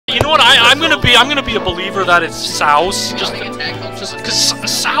what? I'm gonna be a believer that it's Sauc. Just because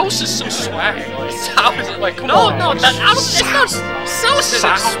Sauc is so swag. Sauc is like come on. No, it's not. Sauc is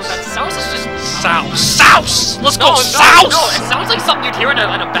just Sauc. Let's go Sauc. No, it sounds like something you'd hear in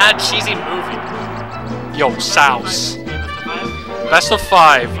a bad cheesy movie. Yo, Sauc. Best of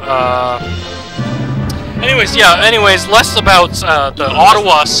 5. Anyways, less about the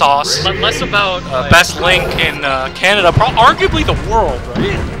Ottawa sauce. Less about best link in Canada, arguably the world,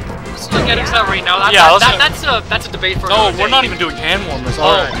 right? Let's not get into that right now. That's a debate for another day. No, we're not even doing hand warmers.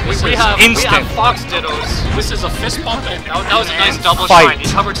 Alright, we have Fox Dittos. This is a fist bump. That was a nice double shine. He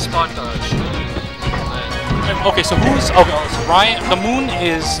covered spot dodge. Okay, so who's so Ryan? The moon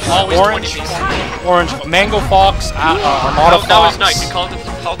is orange. Mango Fox, Armada Fox. That was nice. You called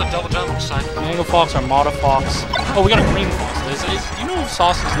the double jump sign. Mango Fox, Armada Fox. Oh, we got a green Fox. Do you know if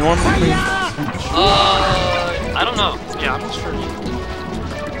sauce is normally green? I don't know. Yeah, I'm not sure.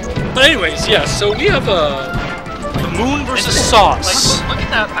 But anyways, yeah. So we have the moon versus sauce. Like, look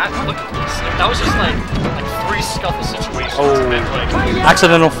at that. Look at this. That was just like 3 scuffle situations. Oh,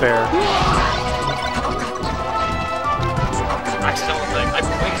 accidental fair. Accidental thing. I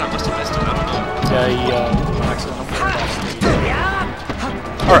must have missed it. I don't know. Yeah, he accidental fair.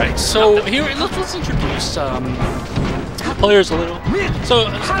 All right, so here let's introduce players a little. So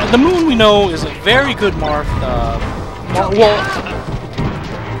the moon we know is a very good Marth. Well,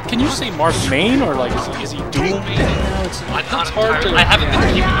 can you say Marth main or like is he dual main? It's hard to. I haven't been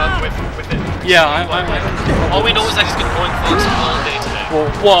keeping up with it. Yeah, all we know is that he's been going Fox all day today.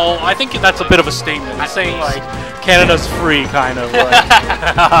 Well, I think that's a bit of a statement. It's saying like Canada's free, kind of. Like.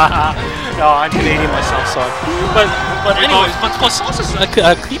 No, I'm Canadian myself, so. But anyways, but Sauc is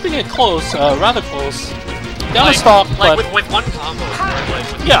keeping it close, rather close. Down a stock, like but with one combo.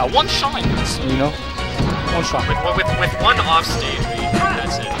 Yeah, one shine. You know, one shot. With one off stage,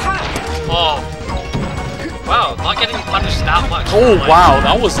 that's it. Oh. Wow, not getting punished that much. Oh wow,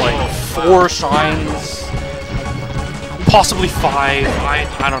 that was like 4 shines, possibly 5.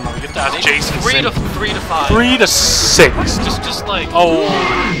 I don't know. You have to ask Jason. 3 to 5. 3 to 6. Just like. Oh.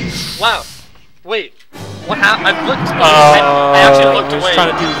 Wow. Wait. What happened? I looked. I actually looked away. I was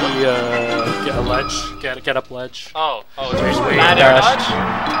trying to do the get a ledge, get up ledge. Oh, there's bad air dodge.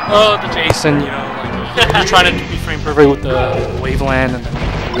 Oh, the Jason, you know, like you're trying to be frame perfect with the waveland and the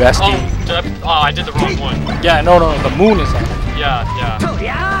USD. I did the wrong one. Yeah, no, the moon is up. Yeah.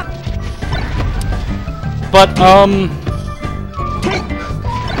 But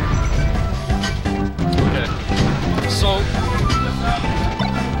Okay. So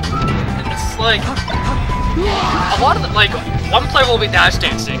it's like a lot of one player will be dash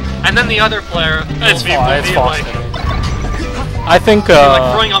dancing, and then the other player will be like. I think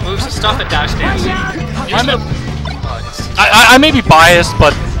like throwing out moves and stuff at dash dancing. I may be biased,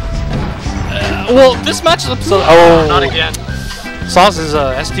 but well, this matchup. Not again. Sauc is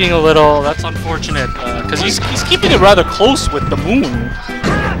SDing a little. That's unfortunate because he's keeping it rather close with the moon.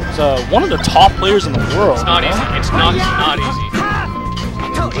 He's one of the top players in the world. It's not easy. It's not easy.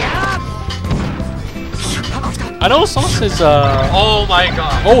 I know Sauc is oh my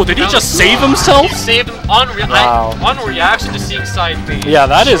god. Oh, did he just save himself? He saved him on reaction to seeing side B. Yeah,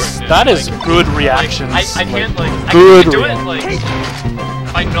 that is good reaction. I can't I good can do it like if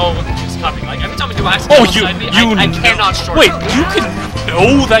I know what's coming. Like every time I do accident side B, I cannot short. Wait, you can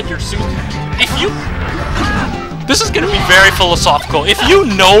know that you're if you. This is gonna be very philosophical. If you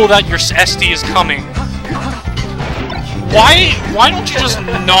know that your SD is coming, why don't you just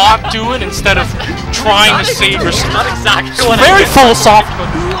not do it instead of trying to save yourself? Not exactly what very philosophical.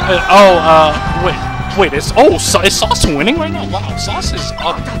 Wait, is Sauc winning right now? Wow, Sauc is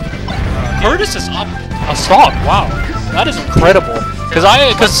up. Curtis is up a stock. Wow, that is incredible. Because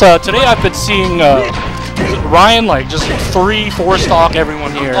today I've been seeing Ryan like just 3-4 stock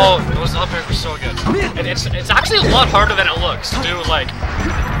everyone here. Oh, those up airs were so good. And it's actually a lot harder than it looks to do like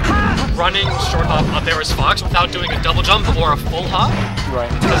running short hop up there as Fox without doing a double jump or a full hop. Right.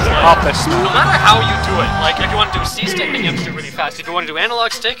 No matter how you do it, like if you want to do C stick, then you have to do it really fast. If you want to do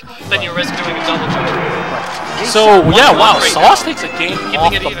analog stick, then you risk doing a double jump. Right. So yeah, wow, Sauc takes a game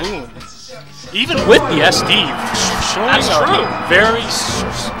off the moon. Even with the SD, showing very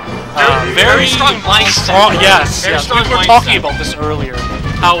strong mindset. Yes, we were talking about this earlier.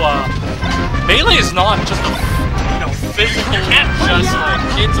 How melee is not just a physical, you can't just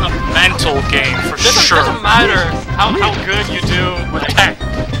it's a mental game for sure. It doesn't matter how good you do with tech.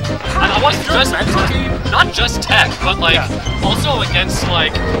 And I wasn't just not just tech, but also against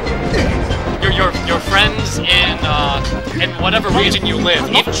your friends in whatever region you live.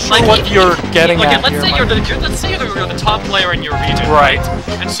 I'm not sure what you're getting at let's here. Let's say you're the top player in your region, Right.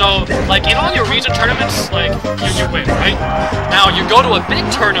 And so, like, in all your region tournaments, like, you win, right? Now, you go to a big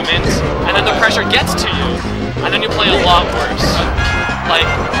tournament, and then the pressure gets to you, and then you play a lot worse. Like,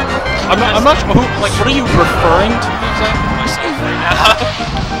 I'm not sure, like, what are you referring to exactly? Myself right now.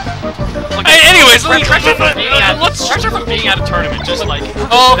 Anyways, pressure from being at a tournament, just like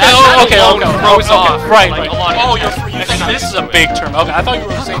okay, throws off. Right. Like, a lot Oh, of you think this is a big tournament? Okay, I thought you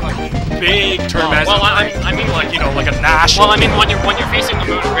were saying like big tournament. Well, I mean, like, you know, like a national. Well, I mean, when you're facing the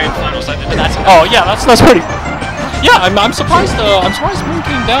Moon Grand Finals, that's. Oh yeah, that's pretty. Yeah, I'm surprised. I'm surprised Moon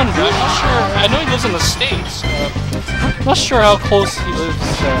came down. I'm not sure. I know he lives in the States. I'm not sure how close he lives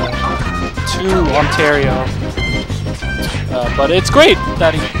to Ontario. But it's great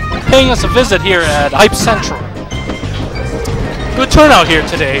that he's paying us a visit here at Hype Central. Good turnout here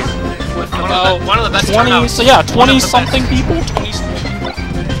today. With one of the best 20, turnouts. so yeah, 20-something people. 20-something.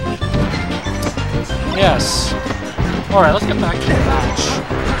 Yes. All right, let's get back to the match.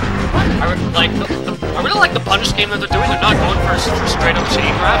 I really like the punch game that they're doing. They're not going for straight up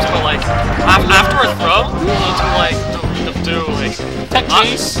chain grabs, but like after a throw, you need to like do like tech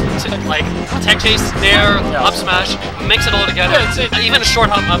chase, like tech chase there, up smash, mix it all together. Yeah, even a short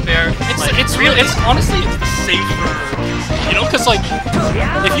hop up there. It's honestly it's the safer, you know, because like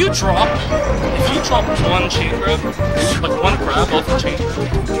if you drop one chain grab, like one grab off the chain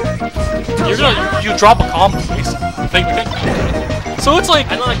grab, you drop a combo basically. So it's like,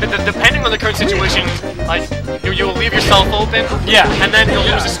 I know, like, depending on the current situation, like, you will leave yourself open, yeah, and then you'll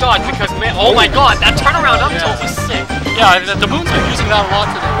lose a stock because, man, oh my god, that turnaround up tilt was sick. Yeah, the Moon's been using that a lot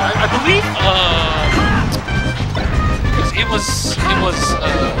today. I believe, it was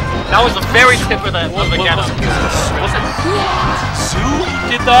that was the very tip of the get up. Was it Zoo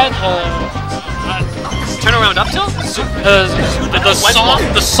did that? Turnaround up tilt?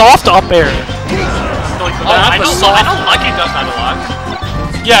 The soft up air. Like I know Lucky does that a lot.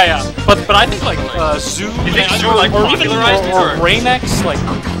 Yeah, but I think like Zoo, you think Zoo like or even or Rainex, like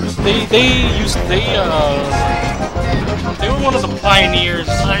they were one of the pioneers.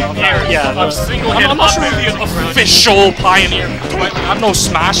 Yeah, of single hit. I'm not sure the official pioneer. I'm no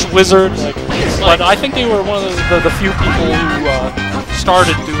Smash wizard, but I think they were one of the few people who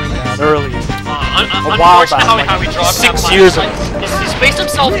started doing that early. A while back, how he dropped 6 years ago. He spaced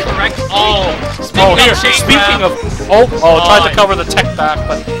himself correct. Speaking of tried to cover the tech back,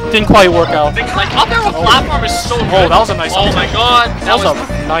 but didn't quite work out. Like up there, the platform is so good. Oh, that was a nice. Oh my god, that was a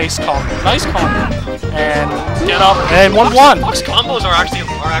nice combo. Nice combo. And get up and 1-1. Fox combos are actually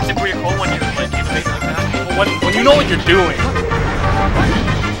pretty cool when you like you face like that. When you know what you're doing.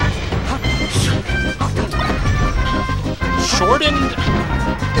 Shortened.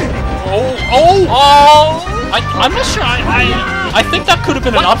 I'm not sure. I think that could have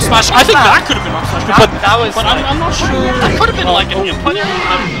been an up smash. I think that could have been an up smash. But I'm not sure. That could have been like an input.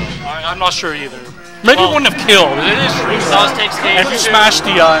 I'm not sure either. Maybe it wouldn't have killed. It is Dreamland. And if you smash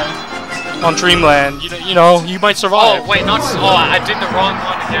the on Dreamland, you know, you might survive. Oh wait, not. Oh, I did the wrong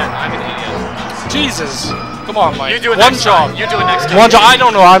one again. I'm an idiot. Jesus. Come on, Mike. You do it one next job. Time. You do it next time. One job. I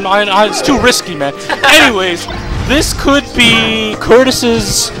don't know. It's too risky, man. Anyways, this could be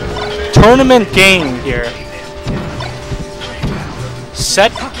Curtis's tournament game here.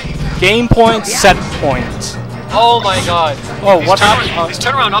 Set game point, set point. Oh my god. Oh, what happened? He's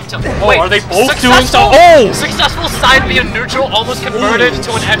turnaround up tilt. Oh, wait, are they both doing so? Oh! Successful side via neutral, almost converted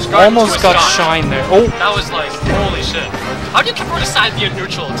to an edge guard. Almost got shine there. Oh. That was like, holy shit. How do you convert a side via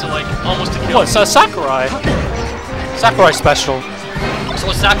neutral to like almost a kill? What, Sakurai? Sakurai special.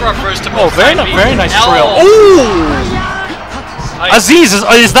 So Sakurai first to oh, very nice trail. Oh! Aziz,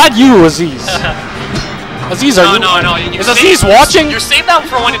 is that you, Aziz? Aziz, are you? No. Is Aziz watching? You save that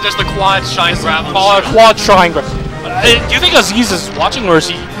for when he does the quad shine grab. Quad shine grab. Do you think Aziz is watching, or is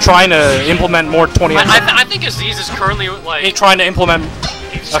he trying to implement more 20? I think Aziz is currently like trying to implement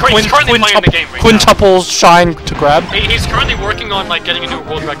quintuple shine to grab. He's currently working on like getting a new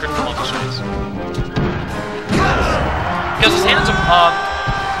world record for multi shines. Because his hands are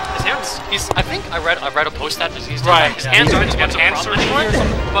I think I read a post that Aziz did. His hands aren't as much a problem anymore,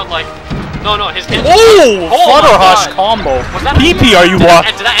 but like. No, his hands. Oh, Flutter Hush combo. PP, are you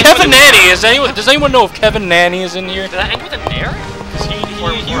watching? Kevin Nanny, does anyone know if Kevin Nanny is in here? Did that end with an air?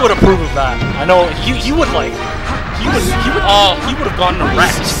 He would approve of that. I know he would like. He would have gone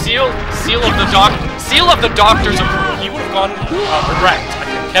erect. Seal of the doctor's approval. He would have gone erect. I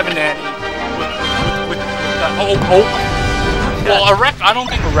think Kevin Nanny with that. Well, erect. I don't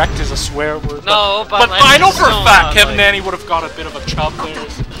think erect is a swear word. No, but I know for a fact Kevin Nanny would have got a bit of a chub there.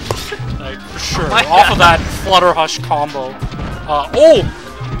 like, for sure. Off of that Flutter Hush combo.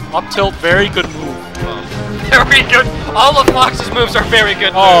 Up tilt, very good move. Very good. All of Fox's moves are very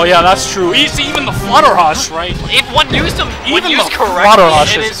good. Oh yeah, that's true. Even the Flutter Hush, right? If one used them, Even used the correctly, Flutter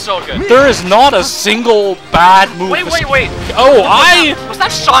Hush it is so good. There is not a single bad move. Wait. Oh, was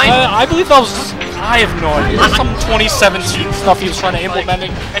that Shine? I believe that was. I have no idea. That's some 2017 stuff he was trying to implement.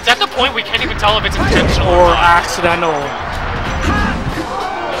 It's at the point we can't even tell if it's intentional or accidental.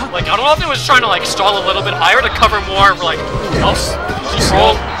 Like, I don't know if it was trying to like stall a little bit higher to cover more. Like, else. He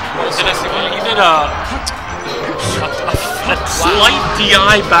did a slight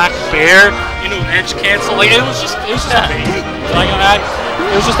DI back bear into edge cancel. Like, it was just amazing. Like,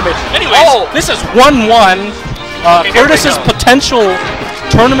 it was just amazing. Anyways, this is 1-1. Curtis's potential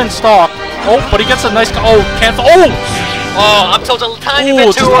tournament stock. Oh, but he gets a nice. Cancel. Up tilted a tiny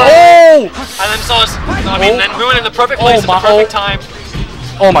bit too early. And then Sauc, then Moon in the perfect place at the perfect time.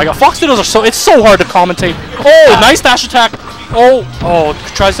 Oh my god, Fox Dinos are so, it's so hard to commentate. Nice dash attack.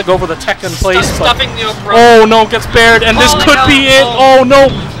 Tries to go for the tech in place. Stuffing the no, gets bared, and this could be it. Oh no.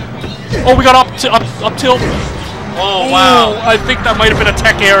 We got up tilt. Oh wow. I think that might have been a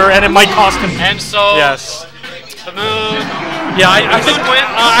tech error, and it might cost him. And so, yes. The Moon. Yeah,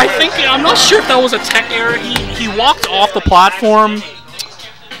 I think I'm not sure if that was a tech error. He walked off the platform,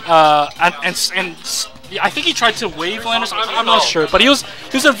 and I think he tried to wave land. I'm not sure, but he was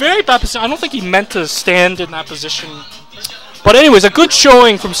in a very bad position. I don't think he meant to stand in that position. But anyways, a good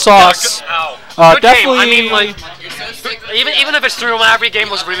showing from Sauc. Good definitely. Game. I mean, like, even if it's 3-1, every game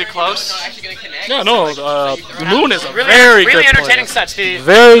was really close. Yeah, no, the Moon is a really very good entertaining player. sets.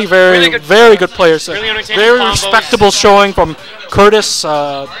 Very good player. Really entertaining very combos. respectable showing from Curtis,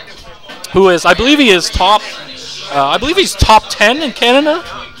 who is, I believe he is top. I believe he's top 10 in Canada.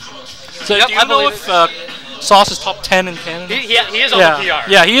 So do you know if Sauc is top 10 in Canada? He is on the PR.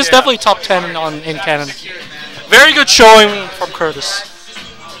 Yeah, he is definitely top 10 in Canada. Very good showing from Curtis.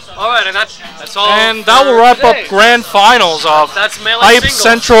 Alright, and that's all. And that will wrap up grand finals of Hype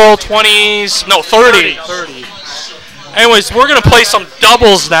Central 20s. No, 30. Anyways, we're going to play some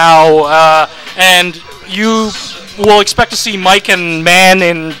doubles now. And you will expect to see Mike and Man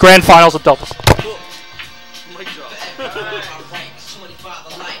in grand finals of doubles. Mic drop.